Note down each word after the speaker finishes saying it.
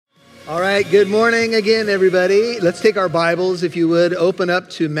All right, good morning again, everybody. Let's take our Bibles, if you would, open up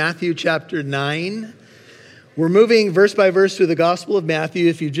to Matthew chapter 9. We're moving verse by verse through the Gospel of Matthew.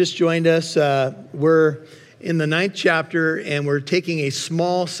 If you just joined us, we're in the 9th chapter, and we're taking a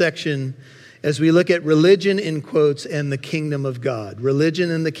small section as we look at religion, in quotes, and the kingdom of God.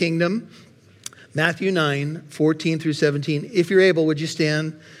 Religion and the kingdom. Matthew 9, 14 through 17. If you're able, would you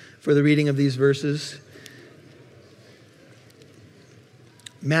stand for the reading of these verses?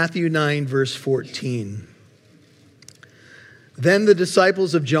 Matthew 9, verse 14. Then the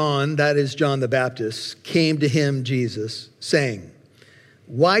disciples of John, that is John the Baptist, came to him, Jesus, saying,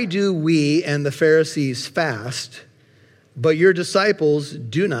 "Why do we and the Pharisees fast, but your disciples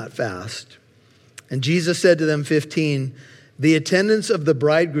do not fast?" And Jesus said to them, 15, "The attendants of the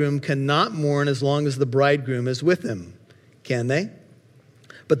bridegroom cannot mourn as long as the bridegroom is with them, can they?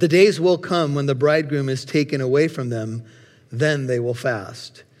 But the days will come when the bridegroom is taken away from them, then they will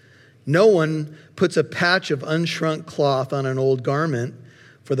fast. No one puts a patch of unshrunk cloth on an old garment,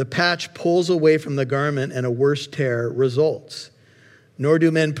 for the patch pulls away from the garment and a worse tear results. Nor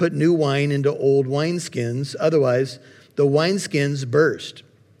do men put new wine into old wineskins, otherwise the wineskins burst,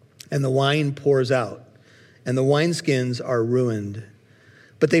 and the wine pours out, and the wineskins are ruined.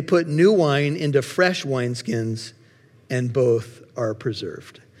 But they put new wine into fresh wineskins, and both are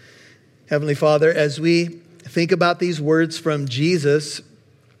preserved." Heavenly Father, as we think about these words from Jesus,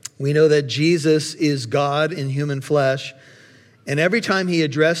 we know that Jesus is God in human flesh. And every time he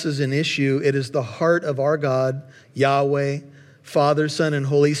addresses an issue, it is the heart of our God, Yahweh, Father, Son, and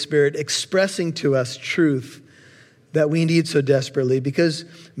Holy Spirit, expressing to us truth that we need so desperately. Because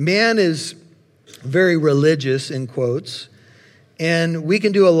man is very religious, in quotes, and we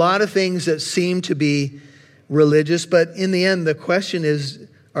can do a lot of things that seem to be religious, but in the end, the question is,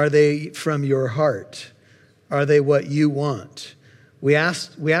 are they from your heart? Are they what you want? We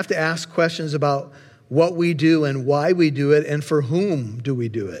have to ask questions about what we do and why we do it and for whom do we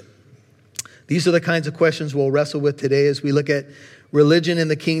do it. These are the kinds of questions we'll wrestle with today as we look at religion in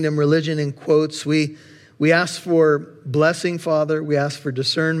the kingdom, religion in quotes. We ask for blessing, Father. We ask for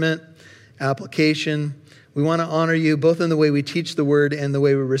discernment, application. We want to honor you both in the way we teach the word and the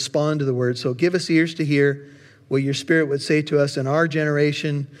way we respond to the word. So give us ears to hear what your Spirit would say to us in our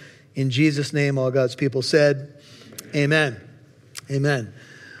generation. In Jesus' name, all God's people said, amen. Amen.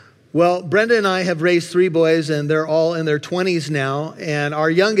 Well, Brenda and I have raised 3 boys, and they're all in their 20s now, and our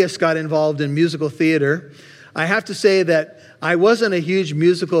youngest got involved in musical theater. I have to say that I wasn't a huge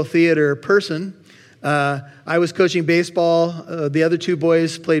musical theater person. I was coaching baseball. The other 2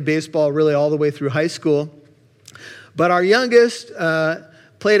 boys played baseball really all the way through high school. But our youngest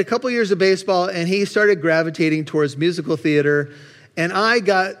played a couple years of baseball, and he started gravitating towards musical theater, and I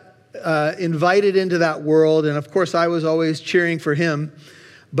got invited into that world, and of course I was always cheering for him.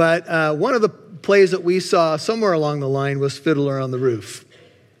 But one of the plays that we saw somewhere along the line was Fiddler on the Roof.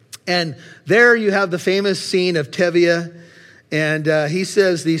 And there you have the famous scene of Tevye, and he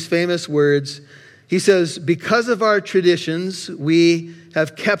says these famous words. He says, "Because of our traditions, we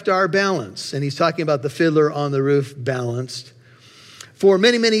have kept our balance." And he's talking about the Fiddler on the Roof balanced. "For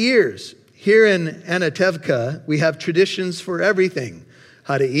many, many years, here in Anatevka, we have traditions for everything.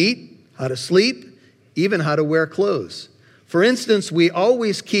 How to eat, how to sleep, even how to wear clothes. For instance, we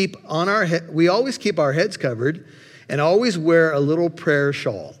always keep our heads covered and always wear a little prayer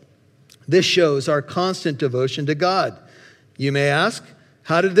shawl. This shows our constant devotion to God. You may ask,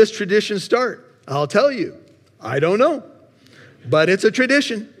 how did this tradition start? I'll tell you, I don't know, but it's a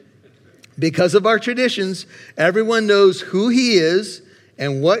tradition. Because of our traditions, everyone knows who he is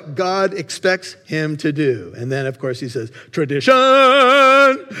and what God expects him to do." And then, of course, he says, "Tradition,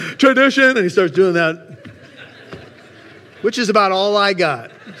 tradition," and he starts doing that, which is about all I got,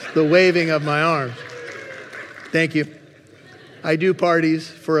 the waving of my arms. Thank you. I do parties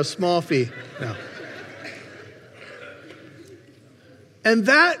for a small fee. No. And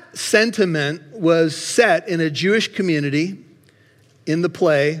that sentiment was set in a Jewish community in the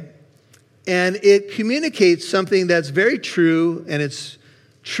play, and it communicates something that's very true, and it's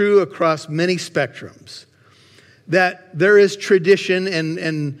true across many spectrums. That there is tradition,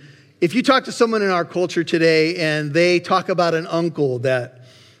 and if you talk to someone in our culture today and they talk about an uncle that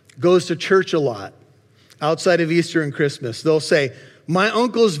goes to church a lot outside of Easter and Christmas, they'll say, "My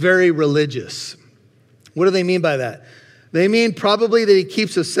uncle's very religious." What do they mean by that? They mean probably that he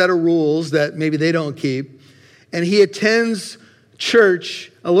keeps a set of rules that maybe they don't keep, and he attends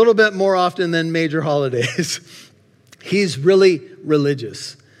church a little bit more often than major holidays. He's really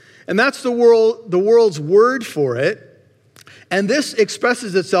religious. And that's the world's word for it. And this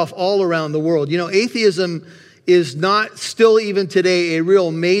expresses itself all around the world. You know, atheism is not still even today a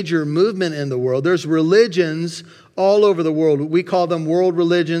real major movement in the world. There's religions all over the world. We call them world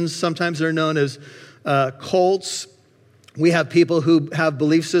religions. Sometimes they're known as cults. We have people who have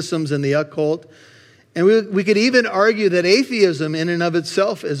belief systems in the occult. And we could even argue that atheism in and of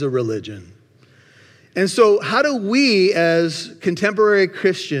itself is a religion. And so how do we as contemporary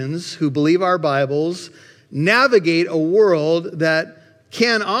Christians who believe our Bibles navigate a world that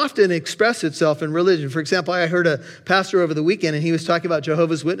can often express itself in religion? For example, I heard a pastor over the weekend, and he was talking about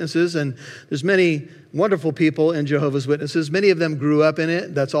Jehovah's Witnesses, and there's many wonderful people in Jehovah's Witnesses. Many of them grew up in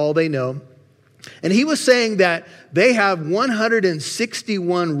it. That's all they know. And he was saying that they have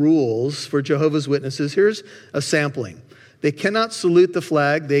 161 rules for Jehovah's Witnesses. Here's a sampling. They cannot salute the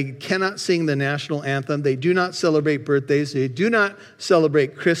flag. They cannot sing the national anthem. They do not celebrate birthdays. They do not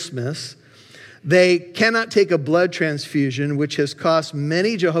celebrate Christmas. They cannot take a blood transfusion, which has cost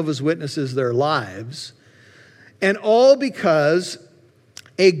many Jehovah's Witnesses their lives. And all because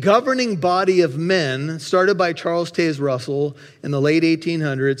a governing body of men started by Charles Taze Russell in the late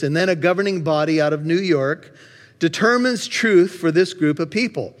 1800s, and then a governing body out of New York, determines truth for this group of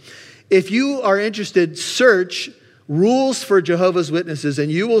people. If you are interested, search rules for Jehovah's Witnesses,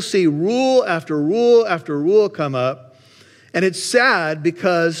 and you will see rule after rule after rule come up. And it's sad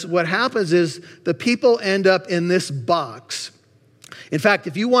because what happens is the people end up in this box. In fact,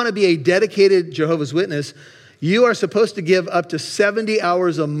 if you want to be a dedicated Jehovah's Witness, you are supposed to give up to 70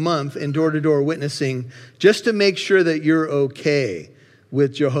 hours a month in door-to-door witnessing just to make sure that you're okay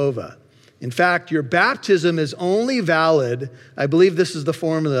with Jehovah. In fact, your baptism is only valid, I believe this is the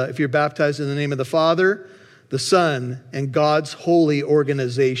formula, if you're baptized in the name of the Father, the Son, and God's holy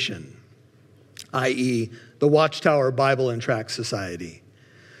organization, i.e., the Watchtower Bible and Tract Society.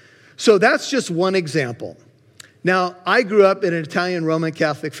 So that's just one example. Now, I grew up in an Italian Roman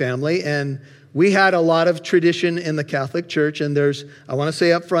Catholic family, and we had a lot of tradition in the Catholic Church, and there's, I want to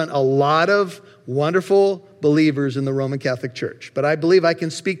say up front, a lot of wonderful believers in the Roman Catholic Church. But I believe I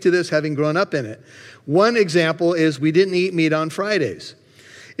can speak to this having grown up in it. One example is we didn't eat meat on Fridays.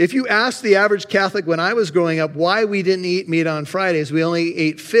 If you ask the average Catholic when I was growing up why we didn't eat meat on Fridays, we only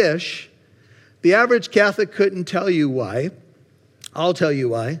ate fish, the average Catholic couldn't tell you why. I'll tell you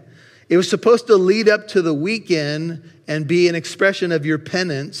why. It was supposed to lead up to the weekend and be an expression of your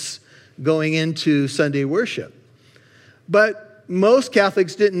penance going into Sunday worship. But most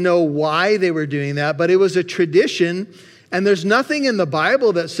Catholics didn't know why they were doing that, but it was a tradition, and there's nothing in the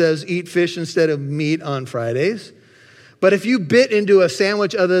Bible that says eat fish instead of meat on Fridays. But if you bit into a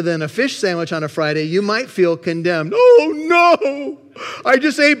sandwich other than a fish sandwich on a Friday, you might feel condemned. Oh no, I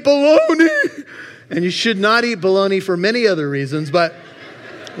just ate bologna. And you should not eat bologna for many other reasons, but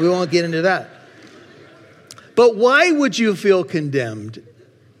we won't get into that. But why would you feel condemned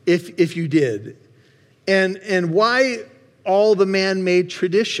if you did? And why all the man-made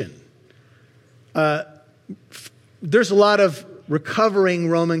tradition? There's a lot of recovering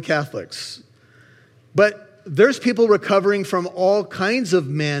Roman Catholics, but there's people recovering from all kinds of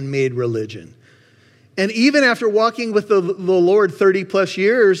man-made religion. And even after walking with the Lord 30 plus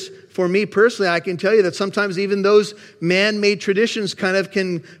years, for me personally, I can tell you that sometimes even those man-made traditions kind of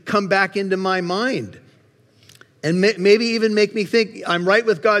can come back into my mind. And maybe even make me think I'm right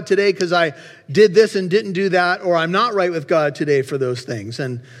with God today because I did this and didn't do that, or I'm not right with God today for those things.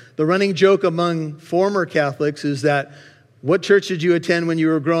 And the running joke among former Catholics is that, what church did you attend when you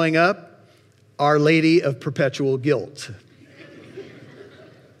were growing up? Our Lady of Perpetual Guilt.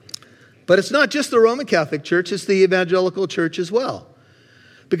 But it's not just the Roman Catholic Church, it's the evangelical church as well.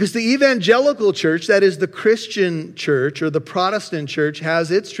 Because the evangelical church, that is the Christian church or the Protestant church,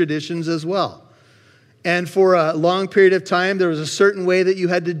 has its traditions as well. And for a long period of time, there was a certain way that you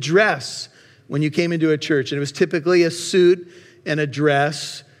had to dress when you came into a church. And it was typically a suit and a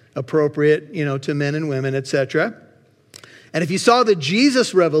dress appropriate, to men and women, etc. And if you saw the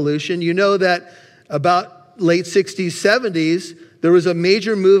Jesus Revolution, you know that about late 60s, 70s, there was a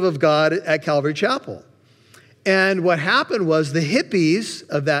major move of God at Calvary Chapel. And what happened was the hippies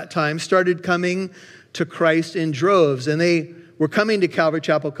of that time started coming to Christ in droves, and they were coming to Calvary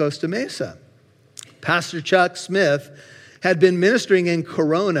Chapel, Costa Mesa. Pastor Chuck Smith had been ministering in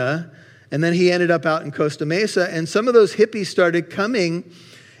Corona, and then he ended up out in Costa Mesa, and some of those hippies started coming,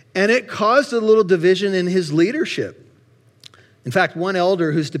 and it caused a little division in his leadership. In fact, one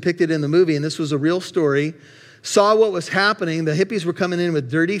elder who's depicted in the movie, and this was a real story, saw what was happening. The hippies were coming in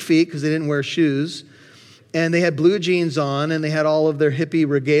with dirty feet because they didn't wear shoes, and they had blue jeans on, and they had all of their hippie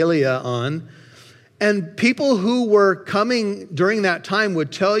regalia on. And people who were coming during that time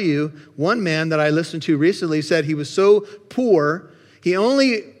would tell you, one man that I listened to recently said he was so poor, he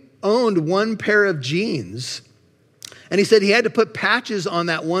only owned one pair of jeans. And he said he had to put patches on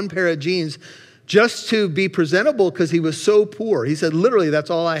that one pair of jeans just to be presentable because he was so poor. He said, literally, that's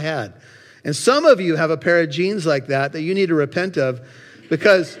all I had. And some of you have a pair of jeans like that you need to repent of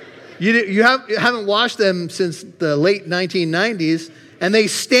because you haven't washed them since the late 1990s, and they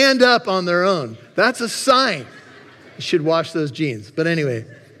stand up on their own. That's a sign you should wash those jeans. But anyway,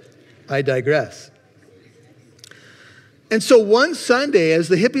 I digress. And so one Sunday, as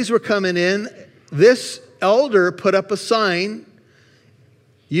the hippies were coming in, this elder put up a sign: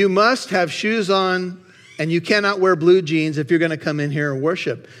 you must have shoes on and you cannot wear blue jeans if you're going to come in here and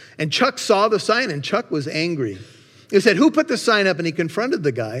worship. And Chuck saw the sign, and Chuck was angry. He said, who put the sign up? And he confronted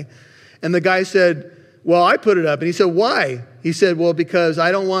the guy. And the guy said, well, I put it up. And he said, why? He said, well, because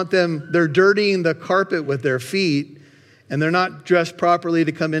I don't want them, they're dirtying the carpet with their feet, and they're not dressed properly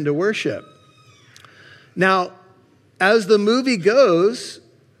to come into worship. Now, as the movie goes,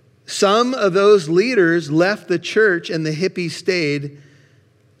 some of those leaders left the church and the hippies stayed.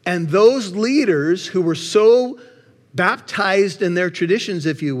 And those leaders who were so baptized in their traditions,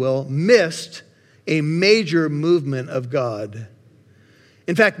 if you will, missed a major movement of God.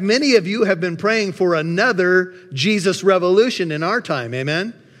 In fact, many of you have been praying for another Jesus revolution in our time,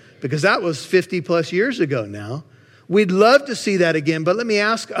 amen? Because that was 50 plus years ago now. We'd love to see that again, but let me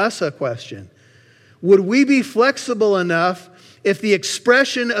ask us a question. Would we be flexible enough if the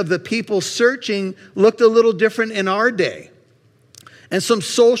expression of the people searching looked a little different in our day? And some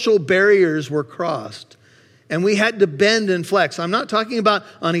social barriers were crossed, and we had to bend and flex. I'm not talking about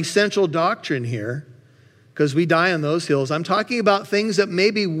on essential doctrine here, because we die on those hills. I'm talking about things that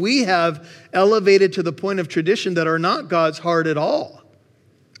maybe we have elevated to the point of tradition that are not God's heart at all.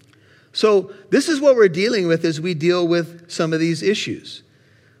 So this is what we're dealing with as we deal with some of these issues.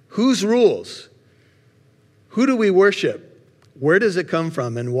 Whose rules? Who do we worship? Where does it come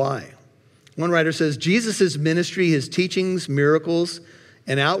from and why? One writer says, Jesus' ministry, his teachings, miracles,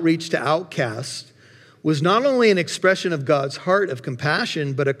 and outreach to outcasts was not only an expression of God's heart of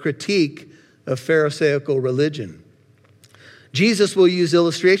compassion, but a critique of Pharisaical religion. Jesus will use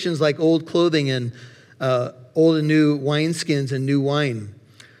illustrations like old clothing and old and new wineskins and new wine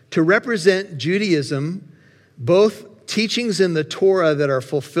to represent Judaism, both teachings in the Torah that are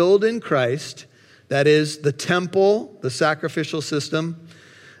fulfilled in Christ, that is the temple, the sacrificial system.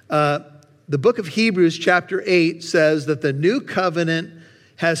 The book of Hebrews chapter 8 says that the new covenant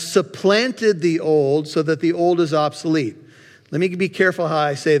has supplanted the old so that the old is obsolete. Let me be careful how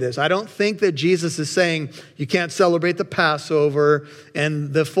I say this. I don't think that Jesus is saying you can't celebrate the Passover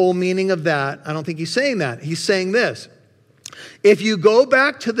and the full meaning of that. I don't think he's saying that. He's saying this. If you go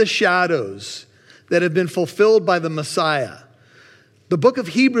back to the shadows that have been fulfilled by the Messiah, the book of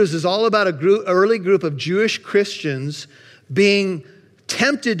Hebrews is all about early group of Jewish Christians being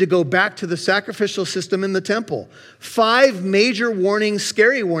tempted to go back to the sacrificial system in the temple. 5 major warnings,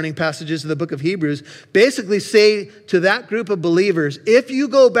 scary warning passages in the book of Hebrews basically say to that group of believers, if you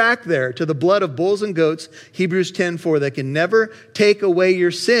go back there to the blood of bulls and goats, Hebrews 10:4, that can never take away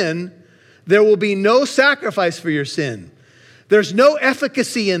your sin, there will be no sacrifice for your sin. There's no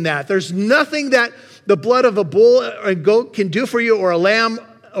efficacy in that. There's nothing that the blood of a bull or goat can do for you, or a lamb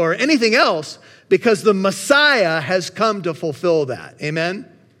or anything else, because the Messiah has come to fulfill that. Amen?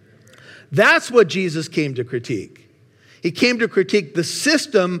 That's what Jesus came to critique. He came to critique the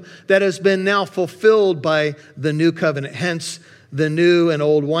system that has been now fulfilled by the new covenant. Hence, the new and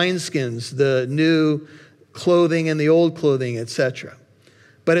old wineskins, the new clothing and the old clothing, etc.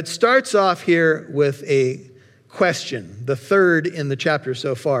 But it starts off here with a question, the third in the chapter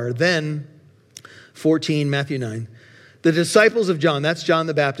so far. Then, 14, Matthew 9. The disciples of John, that's John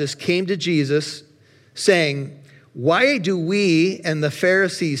the Baptist, came to Jesus saying, why do we and the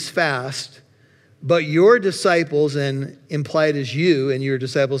Pharisees fast, but your disciples, and implied as you and your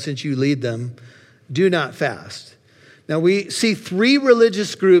disciples since you lead them, do not fast? Now we see 3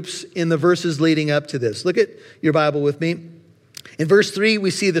 religious groups in the verses leading up to this. Look at your Bible with me. In verse 3,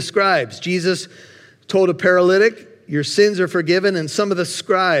 we see the scribes. Jesus told a paralytic, your sins are forgiven. And some of the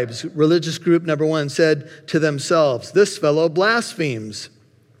scribes, religious group number 1, said to themselves, this fellow blasphemes.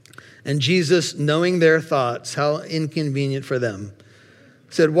 And Jesus, knowing their thoughts, how inconvenient for them,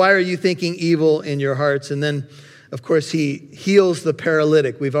 said, why are you thinking evil in your hearts? And then, of course, he heals the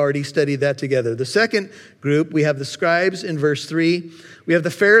paralytic. We've already studied that together. The second group, we have the scribes in verse 3. We have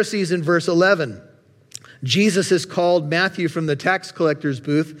the Pharisees in verse 11. Jesus has called Matthew from the tax collector's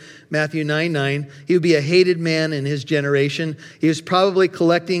booth, Matthew 9:9. He would be a hated man in his generation. He was probably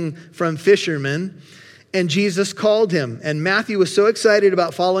collecting from fishermen. And Jesus called him. And Matthew was so excited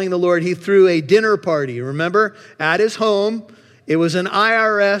about following the Lord, he threw a dinner party. Remember? At his home. It was an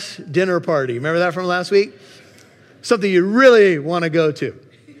IRS dinner party. Remember that from last week? something you really want to go to.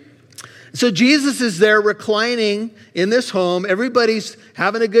 So Jesus is there reclining in this home. Everybody's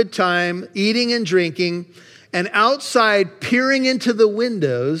having a good time, eating and drinking. And outside, peering into the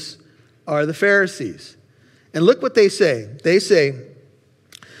windows, are the Pharisees. And look what they say. They say,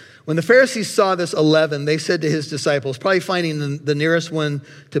 when the Pharisees saw this 11, they said to his disciples, probably finding the nearest one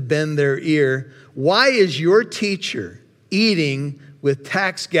to bend their ear, "Why is your teacher eating with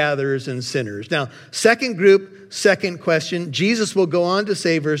tax gatherers and sinners?" Now, second group, second question. Jesus will go on to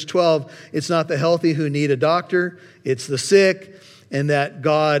say, verse 12, it's not the healthy who need a doctor, it's the sick, and that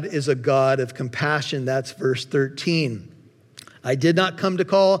God is a God of compassion. That's verse 13. I did not come to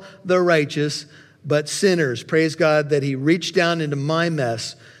call the righteous, but sinners. Praise God that he reached down into my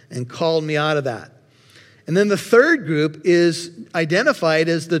mess and called me out of that. And then the third group is identified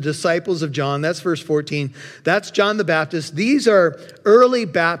as the disciples of John. That's verse 14. That's John the Baptist. These are early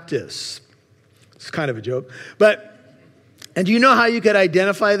Baptists. It's kind of a joke. And do you know how you could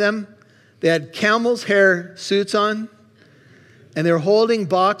identify them? They had camel's hair suits on, and they were holding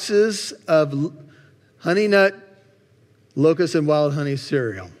boxes of Honey Nut, locust, and wild honey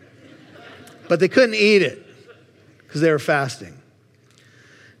cereal. But they couldn't eat it because they were fasting.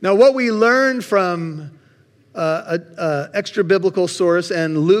 Now, what we learned from an extra biblical source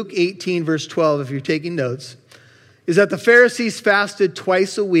and Luke 18, verse 12, if you're taking notes, is that the Pharisees fasted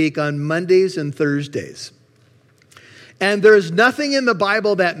twice a week on Mondays and Thursdays. And there's nothing in the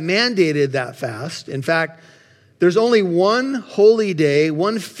Bible that mandated that fast. In fact, there's only one holy day,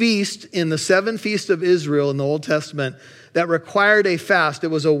 one feast in the 7 feasts of Israel in the Old Testament that required a fast. It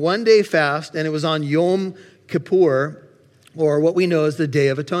was a one-day fast, and it was on Yom Kippur, or what we know as the Day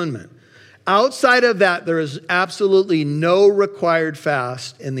of Atonement. Outside of that, there is absolutely no required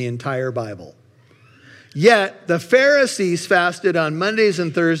fast in the entire Bible. Yet, the Pharisees fasted on Mondays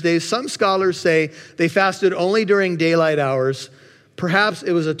and Thursdays. Some scholars say they fasted only during daylight hours. Perhaps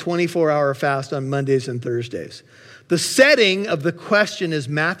it was a 24-hour fast on Mondays and Thursdays. The setting of the question is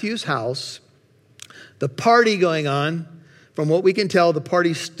Matthew's house, the party going on. From what we can tell, the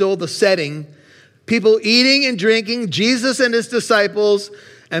party's still the setting. People eating and drinking, Jesus and his disciples,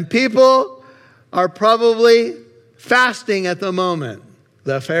 and people are probably fasting at the moment.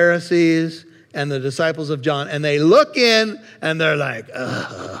 The Pharisees and the disciples of John. And they look in and they're like,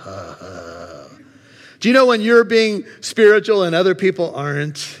 Do you know when you're being spiritual and other people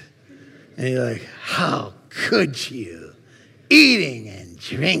aren't? And you're like, how could you? Eating and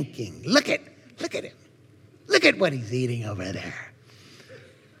drinking. Look at him. Look at what he's eating over there.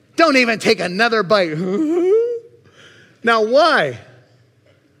 Don't even take another bite. Now, why?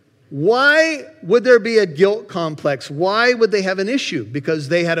 Why would there be a guilt complex? Why would they have an issue? Because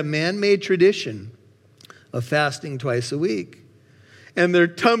they had a man-made tradition of fasting twice a week. And their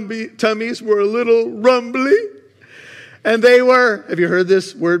tummies were a little rumbly. And they were, have you heard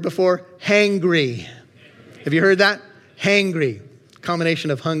this word before? Hangry. Have you heard that? Hangry.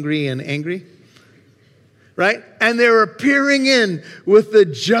 Combination of hungry and angry. Right? And they were peering in with the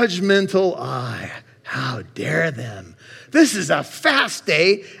judgmental eye. How dare them? This is a fast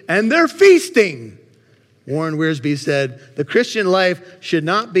day and they're feasting. Warren Wiersbe said, the Christian life should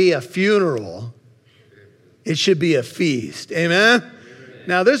not be a funeral. It should be a feast. Amen?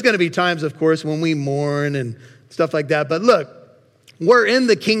 Now, there's going to be times, of course, when we mourn and stuff like that. But look, we're in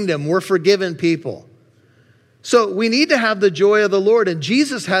the kingdom. We're forgiven people. So we need to have the joy of the Lord. And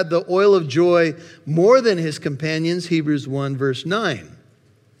Jesus had the oil of joy more than his companions, Hebrews 1, verse 9.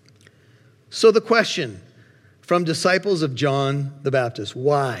 So the question from disciples of John the Baptist,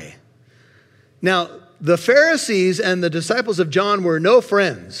 why? Now, the Pharisees and the disciples of John were no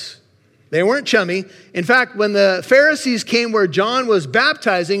friends. They weren't chummy. In fact, when the Pharisees came where John was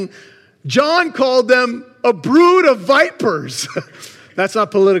baptizing, John called them a brood of vipers. That's not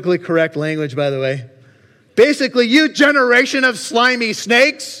politically correct language, by the way. Basically, you generation of slimy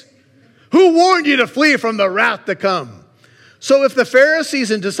snakes, who warned you to flee from the wrath to come? So if the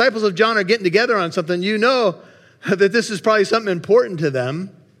Pharisees and disciples of John are getting together on something, you know that this is probably something important to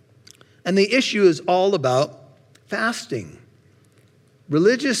them. And the issue is all about fasting.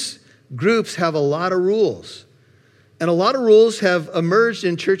 Religious groups have a lot of rules. And a lot of rules have emerged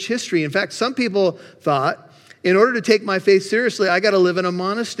in church history. In fact, some people thought, in order to take my faith seriously, I got to live in a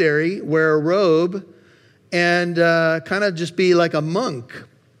monastery, wear a robe, and kind of just be like a monk.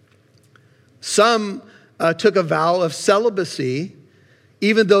 Some took a vow of celibacy,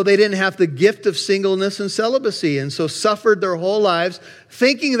 even though they didn't have the gift of singleness and celibacy, and so suffered their whole lives,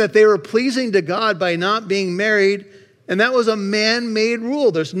 thinking that they were pleasing to God by not being married, and that was a man-made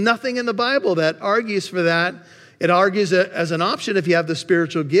rule. There's nothing in the Bible that argues for that. It argues it as an option if you have the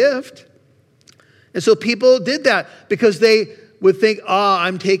spiritual gift. And so people did that because they would think,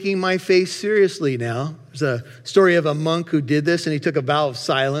 I'm taking my faith seriously now. There's a story of a monk who did this, and he took a vow of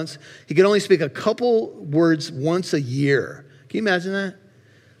silence. He could only speak a couple words once a year. Can you imagine that?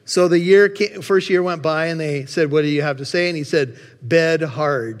 So first year went by, and they said, what do you have to say? And he said, bed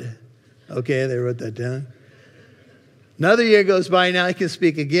hard. Okay, they wrote that down. Another year goes by, now he can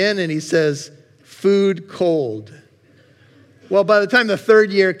speak again, and he says, food cold. Well, by the time the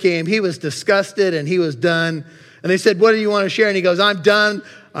third year came, he was disgusted and he was done. And they said, what do you want to share? And he goes, I'm done.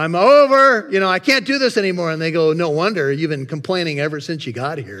 I'm over. I can't do this anymore. And they go, no wonder. You've been complaining ever since you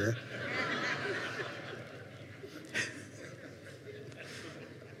got here.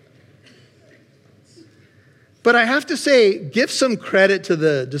 But I have to say, give some credit to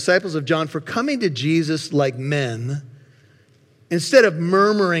the disciples of John for coming to Jesus like men instead of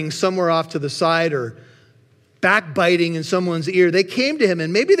murmuring somewhere off to the side or backbiting in someone's ear. They came to him,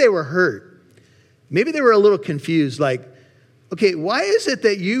 and maybe they were hurt. Maybe they were a little confused, like, okay, why is it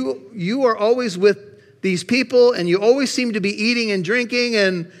that you are always with these people and you always seem to be eating and drinking,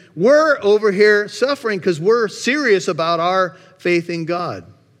 and we're over here suffering because we're serious about our faith in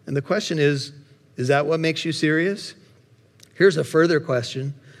God? And the question is that what makes you serious? Here's a further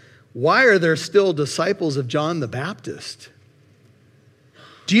question. Why are there still disciples of John the Baptist?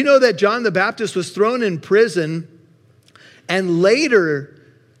 Do you know that John the Baptist was thrown in prison, and later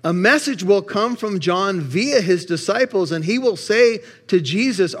a message will come from John via his disciples, and he will say to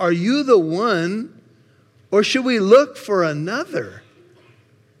Jesus, are you the one, or should we look for another?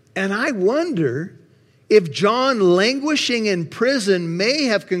 And I wonder if John, languishing in prison, may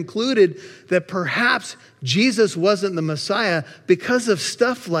have concluded that perhaps Jesus wasn't the Messiah because of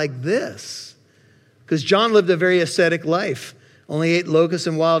stuff like this. Because John lived a very ascetic life. Only ate locusts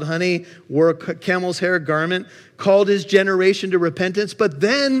and wild honey, wore a camel's hair garment, called his generation to repentance. But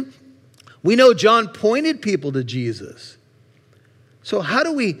then we know John pointed people to Jesus. So how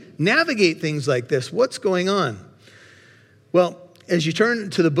do we navigate things like this? What's going on? Well, as you turn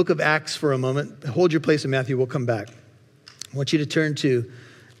to the book of Acts for a moment, hold your place in Matthew, we'll come back. I want you to turn to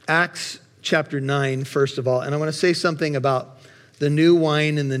Acts chapter 9, first of all, and I want to say something about the new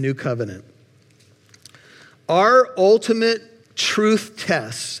wine and the new covenant. Our ultimate truth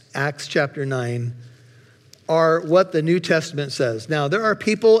tests, Acts chapter 9, are what the New Testament says. Now, there are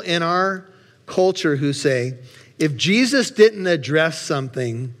people in our culture who say, if Jesus didn't address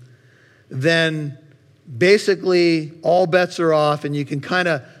something, then basically all bets are off and you can kind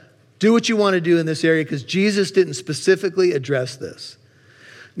of do what you want to do in this area because Jesus didn't specifically address this.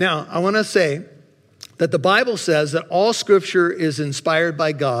 Now, I want to say that the Bible says that all scripture is inspired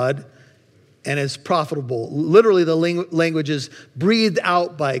by God and is profitable. Literally, the language is breathed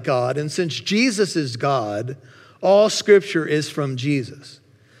out by God. And since Jesus is God, all scripture is from Jesus.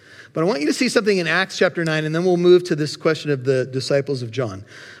 But I want you to see something in Acts chapter 9, and then we'll move to this question of the disciples of John.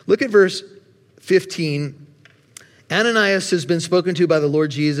 Look at verse 15. Ananias has been spoken to by the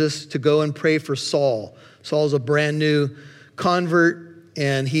Lord Jesus to go and pray for Saul. Saul's a brand new convert,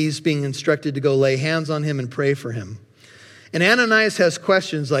 and he's being instructed to go lay hands on him and pray for him. And Ananias has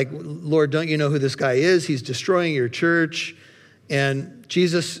questions like, Lord, don't you know who this guy is? He's destroying your church. And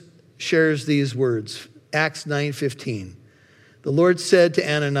Jesus shares these words, Acts 9:15. The Lord said to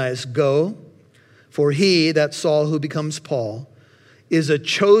Ananias, go, for he, that's Saul who becomes Paul, is a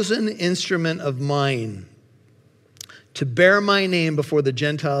chosen instrument of mine to bear my name before the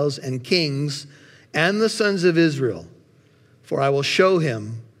Gentiles and kings and the sons of Israel. For I will show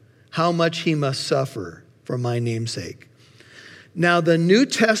him how much he must suffer for my name's sake. Now, the New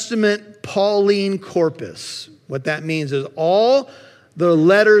Testament Pauline corpus, what that means is all the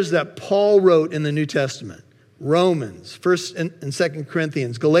letters that Paul wrote in the New Testament. Romans, 1st and 2nd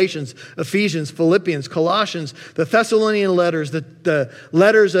Corinthians, Galatians, Ephesians, Philippians, Colossians, the Thessalonian letters, the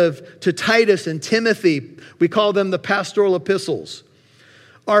letters to Titus and Timothy, we call them the pastoral epistles,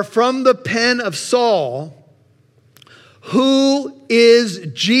 are from the pen of Saul, who is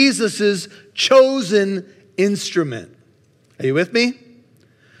Jesus's chosen instrument. Are you with me?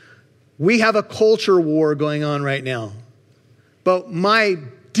 We have a culture war going on right now. But my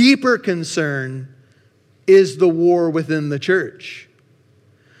deeper concern is the war within the church.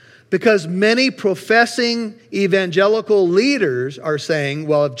 Because many professing evangelical leaders are saying,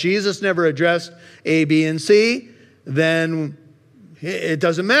 well, if Jesus never addressed A, B, and C, then it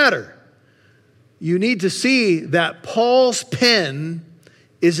doesn't matter. You need to see that Paul's pen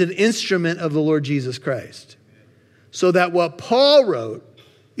is an instrument of the Lord Jesus Christ. So that what Paul wrote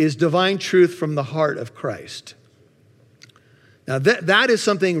is divine truth from the heart of Christ. Now, that is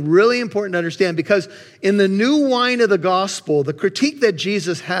something really important to understand, because in the new wine of the gospel, the critique that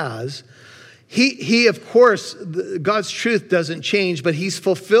Jesus has, He of course, God's truth doesn't change, but he's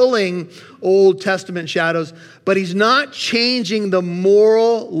fulfilling Old Testament shadows, but he's not changing the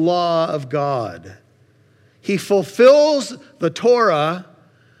moral law of God. He fulfills the Torah,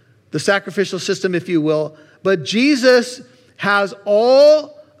 the sacrificial system, if you will, but Jesus has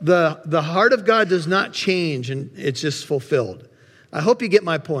all the heart of God does not change, and it's just fulfilled. I hope you get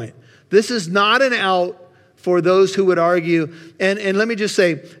my point. This is not an out for those who would argue. And let me just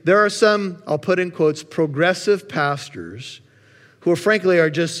say, there are some, I'll put in quotes, progressive pastors who frankly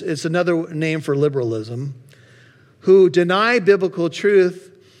are just, it's another name for liberalism, who deny biblical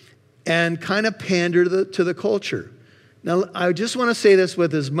truth and kind of pander to the culture. Now, I just want to say this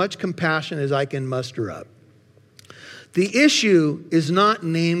with as much compassion as I can muster up. The issue is not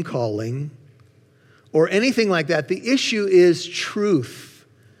name calling or anything like that. The issue is truth.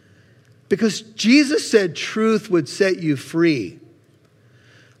 Because Jesus said truth would set you free.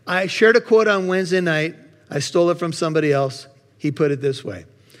 I shared a quote on Wednesday night. I stole it from somebody else. He put it this way.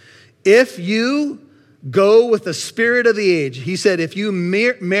 If you go with the spirit of the age, he said, if you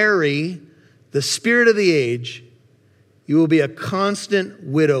marry the spirit of the age, you will be a constant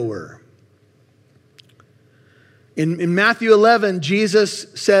widower. In Matthew 11, Jesus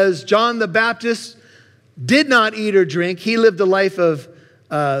says, John the Baptist did not eat or drink. He lived a life of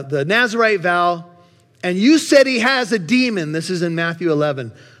the Nazirite vow, and you said he has a demon. This is in Matthew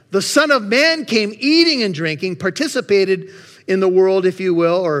 11. The Son of Man came eating and drinking, participated in the world, if you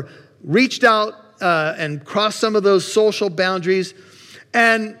will, or reached out and crossed some of those social boundaries.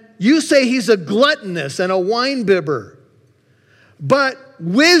 And you say he's a gluttonous and a winebibber. But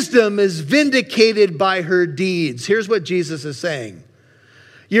wisdom is vindicated by her deeds. Here's what Jesus is saying.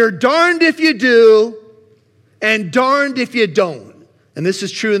 You're darned if you do, and darned if you don't. And this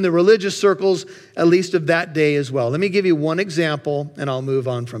is true in the religious circles, at least of that day as well. Let me give you one example, and I'll move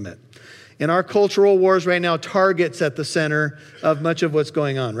on from it. In our cultural wars right now, Target's at the center of much of what's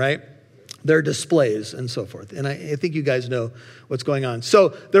going on, right? Their displays and so forth. And I think you guys know what's going on. So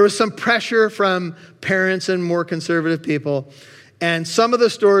there was some pressure from parents and more conservative people, and some of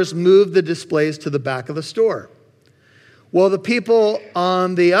the stores moved the displays to the back of the store. Well, the people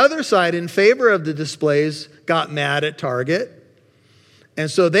on the other side in favor of the displays got mad at Target.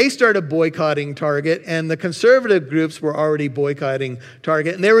 And so they started boycotting Target, and the conservative groups were already boycotting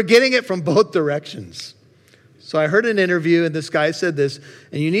Target, and they were getting it from both directions. So I heard an interview, and this guy said this,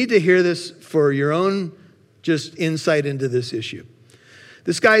 and you need to hear this for your own just insight into this issue.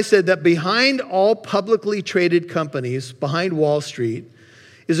 This guy said that behind all publicly traded companies, behind Wall Street,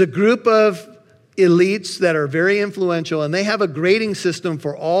 is a group of elites that are very influential, and they have a grading system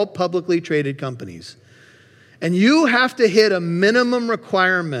for all publicly traded companies. And you have to hit a minimum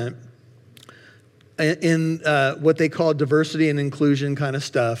requirement in what they call diversity and inclusion kind of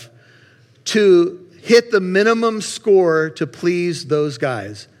stuff to hit the minimum score to please those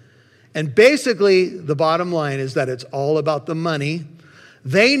guys. And basically, the bottom line is that it's all about the money.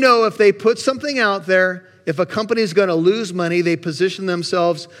 They know if they put something out there, if a company is going to lose money, they position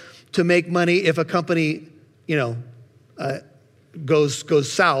themselves to make money if a company,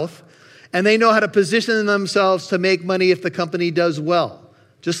 goes south. And they know how to position themselves to make money if the company does well.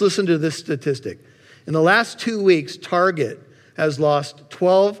 Just listen to this statistic. In the last 2 weeks, Target has lost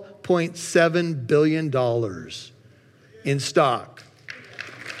 $12.7 billion in stock.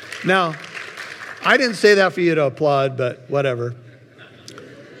 Now, I didn't say that for you to applaud, but whatever.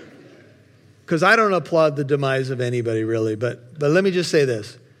 Because I don't applaud the demise of anybody, really. But let me just say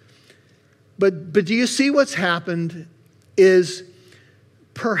this. But do you see what's happened is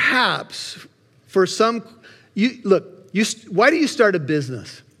perhaps for some, why do you start a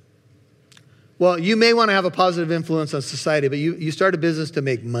business? Well, you may want to have a positive influence on society, but you start a business to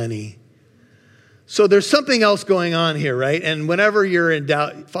make money. So there's something else going on here, right? And whenever you're in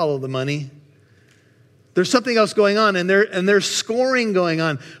doubt, follow the money. There's something else going on, and there's scoring going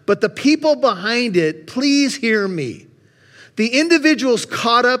on. But the people behind it, please hear me. The individuals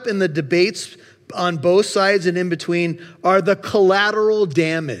caught up in the debates on both sides and in between are the collateral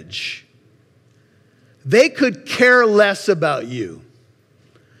damage. They could care less about you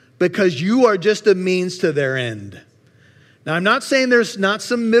because you are just a means to their end. Now, I'm not saying there's not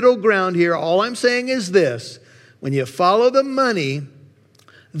some middle ground here. All I'm saying is this. When you follow the money,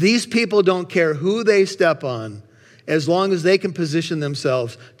 these people don't care who they step on as long as they can position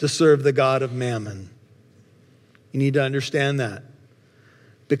themselves to serve the God of Mammon. You need to understand that.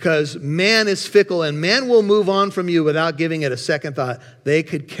 Because man is fickle and man will move on from you without giving it a second thought. They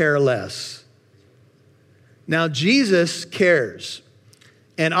could care less. Now, Jesus cares.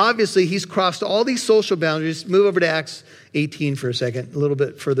 And obviously, he's crossed all these social boundaries. Move over to Acts 18 for a second, a little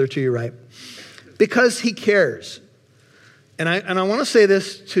bit further to your right. Because he cares. And I want to say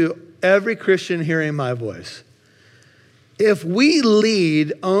this to every Christian hearing my voice. If we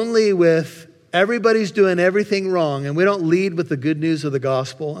lead only with everybody's doing everything wrong, and we don't lead with the good news of the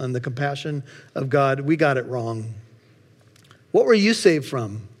gospel and the compassion of God, we got it wrong. What were you saved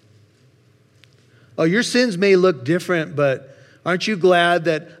from? Oh, your sins may look different, but aren't you glad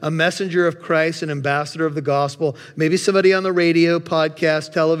that a messenger of Christ, an ambassador of the gospel, maybe somebody on the radio,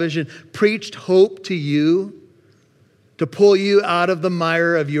 podcast, television, preached hope to you to pull you out of the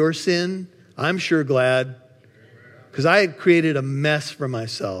mire of your sin? I'm sure glad, because I had created a mess for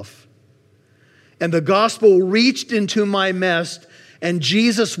myself. And the gospel reached into my mess, and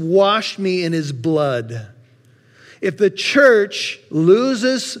Jesus washed me in his blood. If the church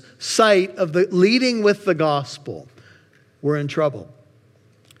loses sight of the leading with the gospel, we're in trouble.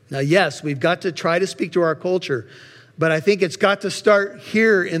 Now, yes, we've got to try to speak to our culture, but I think it's got to start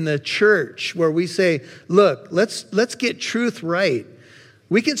here in the church where we say, look, let's get truth right.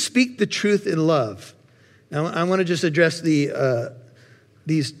 We can speak the truth in love. Now, I want to just address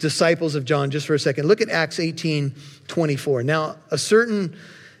these disciples of John just for a second. Look at Acts 18:24. Now, a certain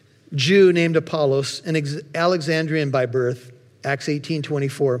Jew named Apollos, an Alexandrian by birth, Acts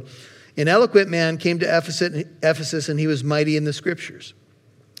 18:24, an eloquent man came to Ephesus, and he was mighty in the scriptures.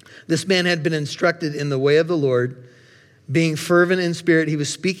 This man had been instructed in the way of the Lord. Being fervent in spirit, he was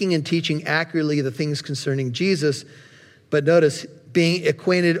speaking and teaching accurately the things concerning Jesus. But notice, being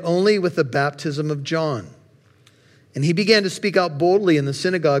acquainted only with the baptism of John. And he began to speak out boldly in the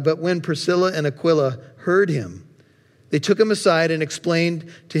synagogue. But when Priscilla and Aquila heard him, they took him aside and explained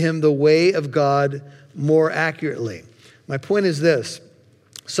to him the way of God more accurately. My point is this.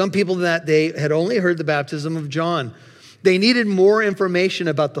 Some people that day had only heard the baptism of John. They needed more information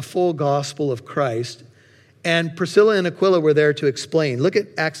about the full gospel of Christ. And Priscilla and Aquila were there to explain. Look at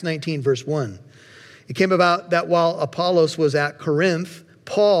Acts 19, verse 1. It came about that while Apollos was at Corinth,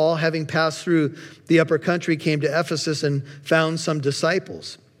 Paul, having passed through the upper country, came to Ephesus and found some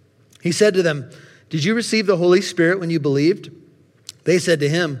disciples. He said to them, "Did you receive the Holy Spirit when you believed?" They said to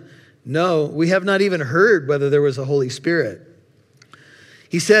him, "No, we have not even heard whether there was a Holy Spirit."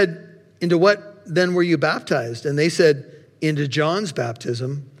 He said, "Into what then were you baptized?" And they said, "Into John's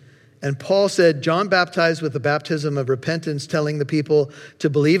baptism." And Paul said, "John baptized with the baptism of repentance, telling the people to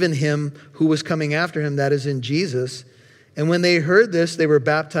believe in him who was coming after him, that is, in Jesus. And when they heard this, they were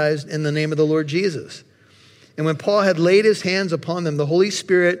baptized in the name of the Lord Jesus. And when Paul had laid his hands upon them, the Holy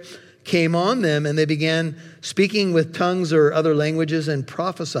Spirit came on them, and they began speaking with tongues or other languages and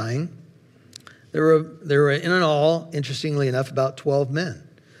prophesying. There were in all, interestingly enough, about 12 men.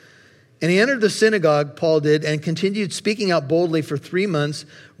 And he entered the synagogue, Paul did, and continued speaking out boldly for 3 months,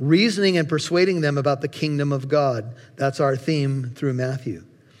 reasoning and persuading them about the kingdom of God. That's our theme through Matthew.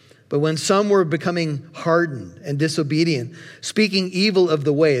 But when some were becoming hardened and disobedient, speaking evil of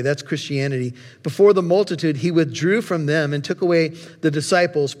the way, that's Christianity, before the multitude, he withdrew from them and took away the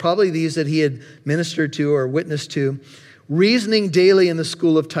disciples, probably these that he had ministered to or witnessed to, reasoning daily in the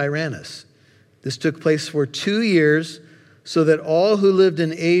school of Tyrannus. This took place for 2 years, so that all who lived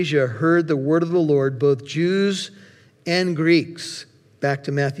in Asia heard the word of the Lord, both Jews and Greeks. Back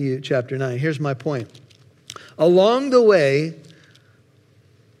to Matthew chapter 9. Here's my point. Along the way,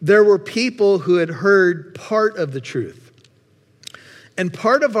 there were people who had heard part of the truth. And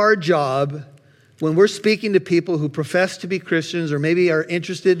part of our job, when we're speaking to people who profess to be Christians or maybe are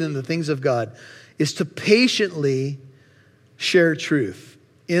interested in the things of God, is to patiently share truth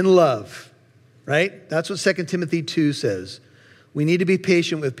in love. Right? That's what 2 Timothy 2 says. We need to be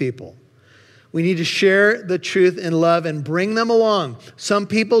patient with people. We need to share the truth in love and bring them along. Some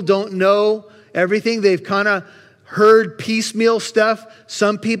people don't know everything. They've kind of heard piecemeal stuff.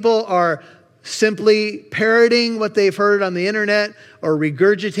 Some people are simply parroting what they've heard on the internet or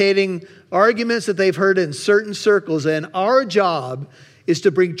regurgitating arguments that they've heard in certain circles. And our job is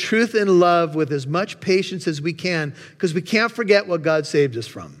to bring truth and love with as much patience as we can, because we can't forget what God saved us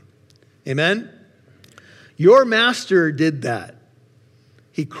from. Amen? Your master did that.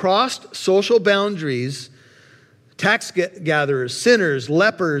 He crossed social boundaries, tax gatherers, sinners,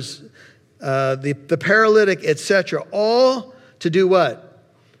 lepers, the paralytic, etc. All to do what?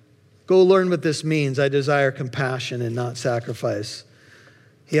 Go learn what this means. I desire compassion and not sacrifice.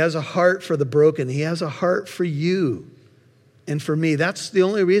 He has a heart for the broken. He has a heart for you and for me. That's the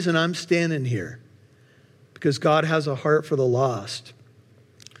only reason I'm standing here, because God has a heart for the lost.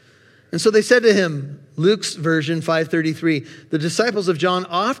 And so they said to him, Luke's version, 5:33, the disciples of John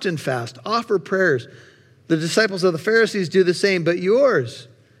often fast, offer prayers. The disciples of the Pharisees do the same, but yours,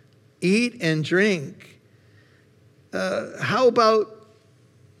 eat and drink. How about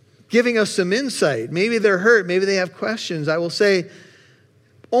giving us some insight? Maybe they're hurt. Maybe they have questions. I will say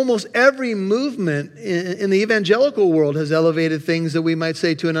almost every movement in the evangelical world has elevated things that we might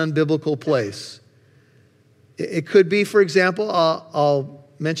say to an unbiblical place. It could be, for example, I'll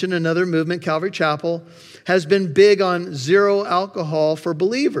mention another movement, Calvary Chapel, has been big on zero alcohol for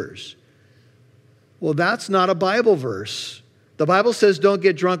believers. Well, that's not a Bible verse. The Bible says don't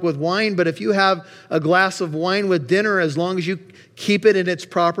get drunk with wine, but if you have a glass of wine with dinner, as long as you keep it in its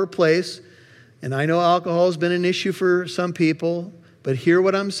proper place, and I know alcohol has been an issue for some people, but hear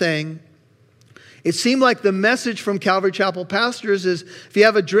what I'm saying. It seemed like the message from Calvary Chapel pastors is if you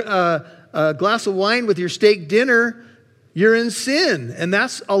have a glass of wine with your steak dinner, you're in sin. And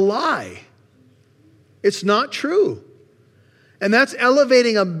that's a lie. It's not true. And that's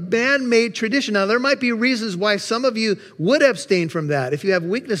elevating a man-made tradition. Now, there might be reasons why some of you would abstain from that. If you have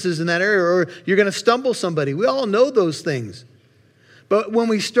weaknesses in that area or you're going to stumble somebody. We all know those things. But when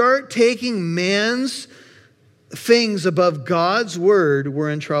we start taking man's things above God's word,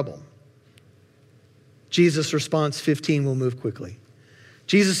 we're in trouble. Jesus' response 15 will move quickly.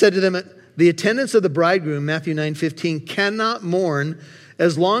 Jesus said to them, the attendants of the bridegroom, Matthew 9:15, cannot mourn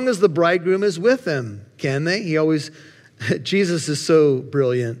as long as the bridegroom is with them. Can they? Jesus is so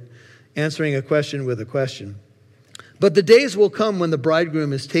brilliant, answering a question with a question. But the days will come when the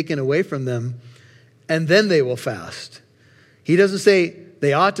bridegroom is taken away from them, and then they will fast. He doesn't say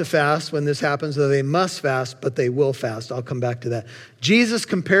they ought to fast when this happens, or they must fast, but they will fast. I'll come back to that. Jesus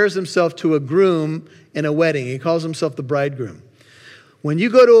compares himself to a groom in a wedding. He calls himself the bridegroom. When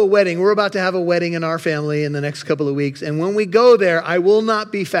you go to a wedding, we're about to have a wedding in our family in the next couple of weeks, and when we go there, I will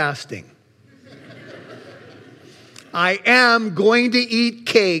not be fasting. I am going to eat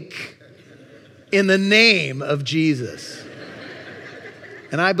cake in the name of Jesus.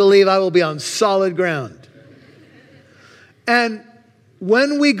 And I believe I will be on solid ground. And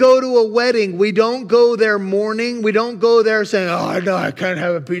when we go to a wedding, we don't go there mourning. We don't go there saying, oh, no, I can't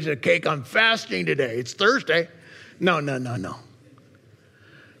have a piece of cake. I'm fasting today. It's Thursday. No.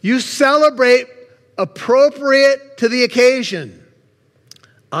 You celebrate appropriate to the occasion,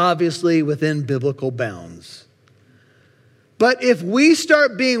 obviously within biblical bounds. But if we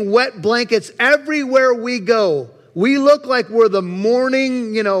start being wet blankets everywhere we go, we look like we're the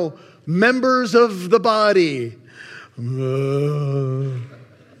mourning, members of the body. Who's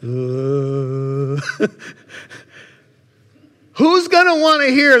going to want to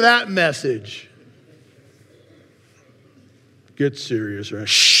hear that message? Get serious, right?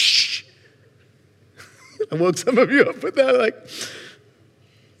 Shh. I woke some of you up with that.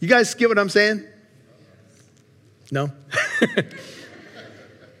 You guys get what I'm saying? No?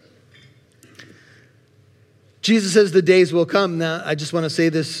 Jesus says the days will come. Now, I just want to say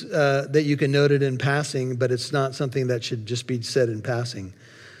this, that you can note it in passing, but it's not something that should just be said in passing.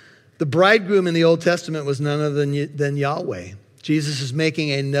 The bridegroom in the Old Testament was none other than Yahweh. Jesus is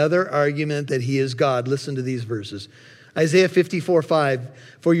making another argument that he is God. Listen to these verses. Isaiah 54:5.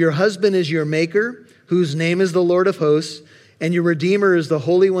 For your husband is your maker, whose name is the Lord of hosts, and your Redeemer is the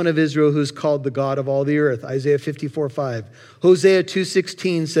Holy One of Israel, who's called the God of all the earth. Isaiah 54:5. Hosea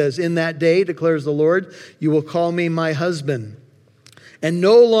 2:16 says, in that day, declares the Lord, you will call me my husband, and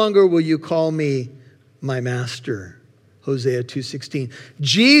no longer will you call me my master. Hosea 2:16.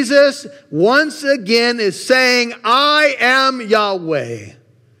 Jesus once again is saying, I am Yahweh.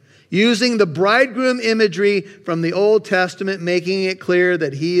 Using the bridegroom imagery from the Old Testament, making it clear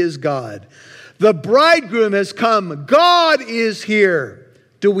that he is God. The bridegroom has come. God is here.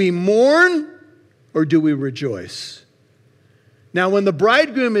 Do we mourn or do we rejoice? Now, when the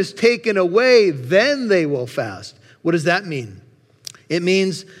bridegroom is taken away, then they will fast. What does that mean? It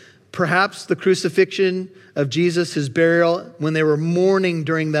means perhaps the crucifixion of Jesus, his burial, when they were mourning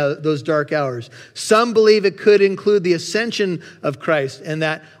during those dark hours. Some believe it could include the ascension of Christ, and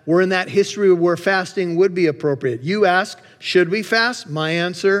that we're in that history where fasting would be appropriate. You ask, should we fast? My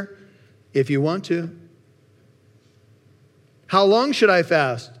answer, if you want to. How long should I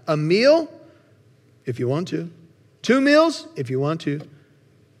fast? A meal? If you want to. 2 meals? If you want to.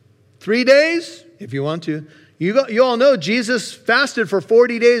 3 days? If you want to. You all know Jesus fasted for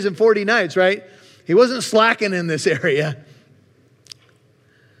 40 days and 40 nights, right? He wasn't slacking in this area.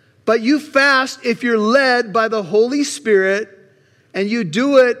 But you fast if you're led by the Holy Spirit, and you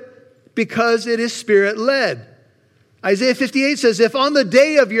do it because it is Spirit-led. Isaiah 58 says, if on the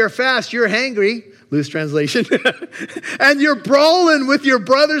day of your fast you're hangry, loose translation, and you're brawling with your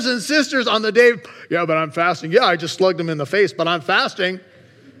brothers and sisters on the day, yeah, but I'm fasting. Yeah, I just slugged them in the face, but I'm fasting.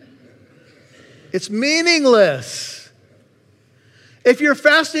 It's meaningless. If you're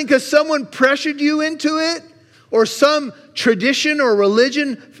fasting because someone pressured you into it, or some tradition or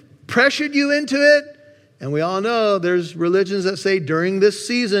religion pressured you into it, and we all know there's religions that say during this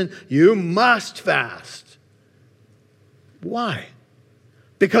season, you must fast. Why?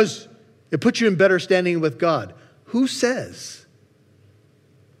 Because it puts you in better standing with God. Who says?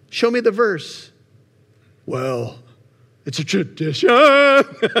 Show me the verse. Well, it's a tradition.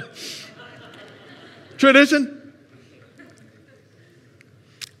 Tradition?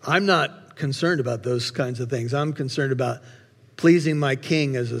 I'm not concerned about those kinds of things. I'm concerned about pleasing my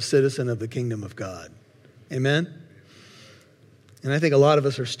king as a citizen of the kingdom of God. Amen? And I think a lot of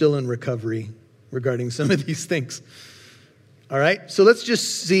us are still in recovery regarding some of these things. All right? So let's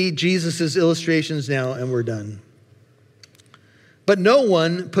just see Jesus' illustrations now, and we're done. But no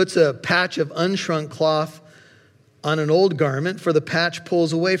one puts a patch of unshrunk cloth on an old garment, for the patch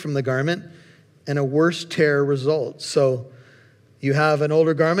pulls away from the garment, and a worse tear results. So you have an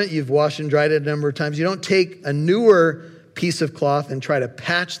older garment, you've washed and dried it a number of times. You don't take a newer piece of cloth and try to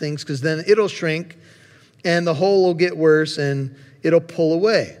patch things, because then it'll shrink, and the hole will get worse, and it'll pull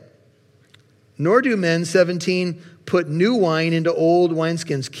away. Nor do men, 17, put new wine into old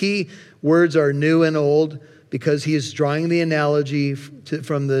wineskins. Key words are new and old, because he is drawing the analogy to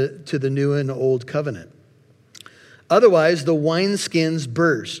the new and old covenant. Otherwise, the wineskins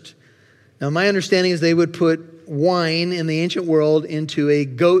burst. Now, my understanding is they would put wine in the ancient world into a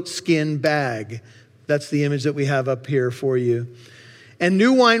goat skin bag. That's the image that we have up here for you. And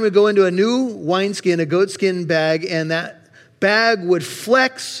new wine would go into a new wineskin, a goat skin bag, and that bag would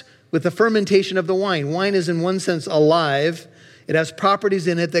flex with the fermentation of the wine. Wine is in one sense alive. It has properties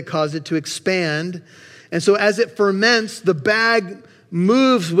in it that cause it to expand. And so as it ferments, the bag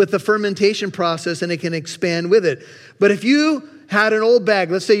moves with the fermentation process and it can expand with it. But if you had an old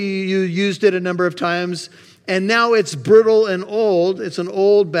bag, let's say you used it a number of times, and now it's brittle and old, it's an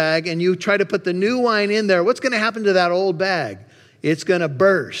old bag, and you try to put the new wine in there, what's going to happen to that old bag? It's going to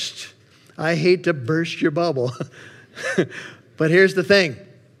burst. I hate to burst your bubble. But here's the thing.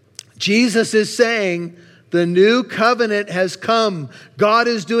 Jesus is saying the new covenant has come. God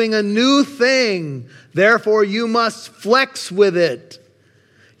is doing a new thing. Therefore, you must flex with it.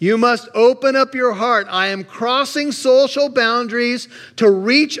 You must open up your heart. I am crossing social boundaries to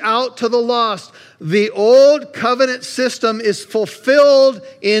reach out to the lost. The old covenant system is fulfilled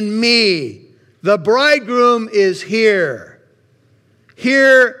in me. The bridegroom is here.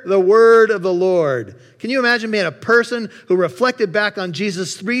 Hear the word of the Lord. Can you imagine being a person who reflected back on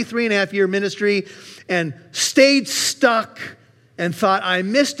Jesus' 3.5 year ministry and stayed stuck and thought, I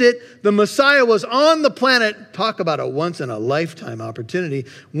missed it. The Messiah was on the planet. Talk about a once in a lifetime opportunity,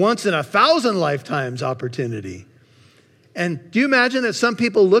 once in 1,000 lifetimes opportunity. And do you imagine that some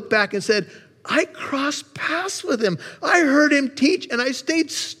people look back and said, I crossed paths with him. I heard him teach and I stayed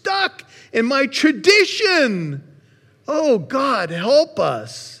stuck in my tradition. Oh, God, help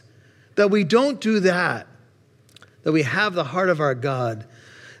us that we don't do that we have the heart of our God,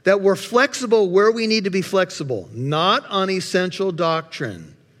 that we're flexible where we need to be flexible, not on essential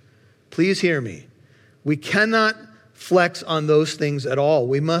doctrine. Please hear me. We cannot flex on those things at all.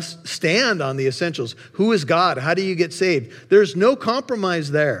 We must stand on the essentials. Who is God? How do you get saved? There's no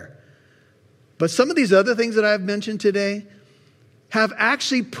compromise there. But some of these other things that I've mentioned today have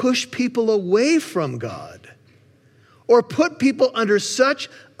actually pushed people away from God or put people under such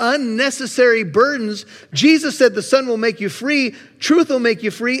unnecessary burdens. Jesus said the Son will make you free, truth will make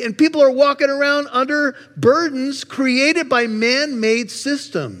you free, and people are walking around under burdens created by man-made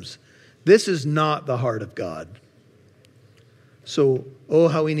systems. This is not the heart of God. So, oh,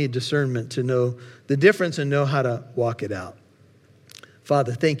 how we need discernment to know the difference and know how to walk it out.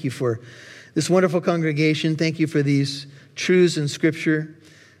 Father, thank you for this wonderful congregation. Thank you for these truths in Scripture.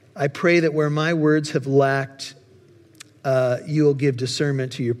 I pray that where my words have lacked, you will give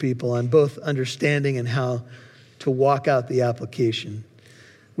discernment to your people on both understanding and how to walk out the application.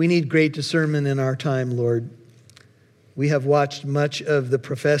 We need great discernment in our time, Lord. We have watched much of the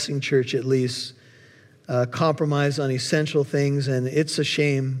professing church, at least, compromise on essential things, and it's a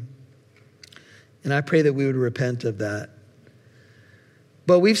shame. And I pray that we would repent of that.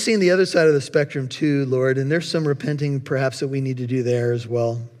 But we've seen the other side of the spectrum too, Lord, and there's some repenting perhaps that we need to do there as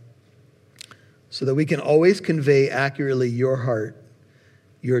well, so that we can always convey accurately your heart,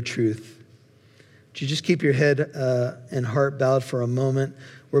 your truth. Would you just keep your head and heart bowed for a moment?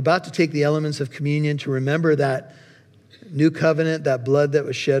 We're about to take the elements of communion to remember that new covenant, that blood that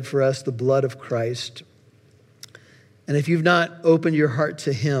was shed for us, the blood of Christ. And if you've not opened your heart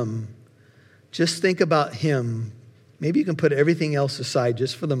to him, just think about him. Maybe you can put everything else aside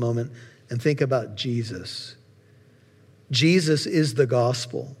just for the moment and think about Jesus. Jesus is the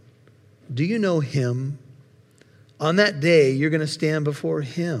gospel. Do you know him? On that day, you're going to stand before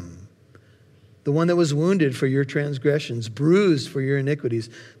him, the one that was wounded for your transgressions, bruised for your iniquities,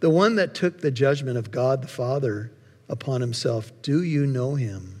 the one that took the judgment of God the Father upon himself. Do you know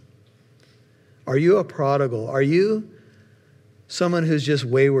him? Are you a prodigal? Are you someone who's just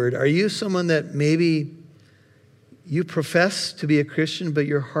wayward? Are you someone that maybe you profess to be a Christian, but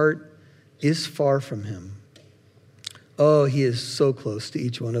your heart is far from him? Oh, he is so close to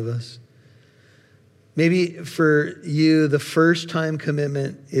each one of us. Maybe for you, the first time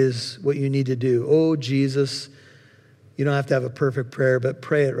commitment is what you need to do. Oh, Jesus, you don't have to have a perfect prayer, but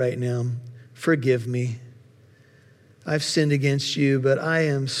pray it right now. Forgive me. I've sinned against you, but I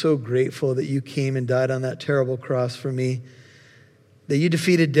am so grateful that you came and died on that terrible cross for me, that you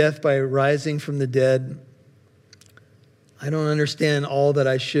defeated death by rising from the dead. I don't understand all that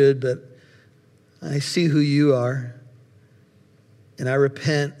I should, but I see who you are. And I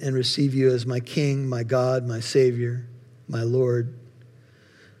repent and receive you as my King, my God, my Savior, my Lord.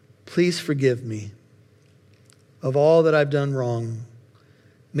 Please forgive me of all that I've done wrong.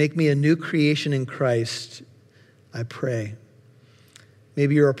 Make me a new creation in Christ, I pray.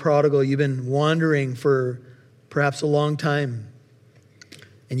 Maybe you're a prodigal. You've been wandering for perhaps a long time.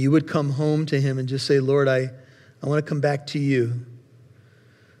 And you would come home to him and just say, Lord, I want to come back to you.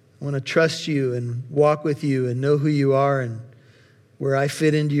 I want to trust you and walk with you and know who you are and where I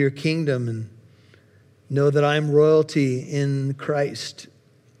fit into your kingdom, and know that I'm royalty in Christ.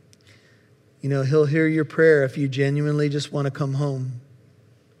 You know, he'll hear your prayer if you genuinely just want to come home.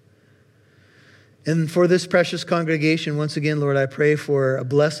 And for this precious congregation, once again, Lord, I pray for a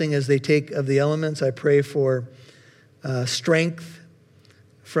blessing as they take of the elements. I pray for strength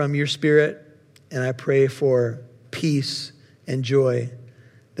from your Spirit, and I pray for peace and joy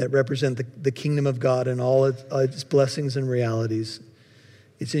that represent the kingdom of God and all its blessings and realities.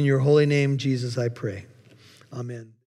 It's in your holy name, Jesus, I pray. Amen.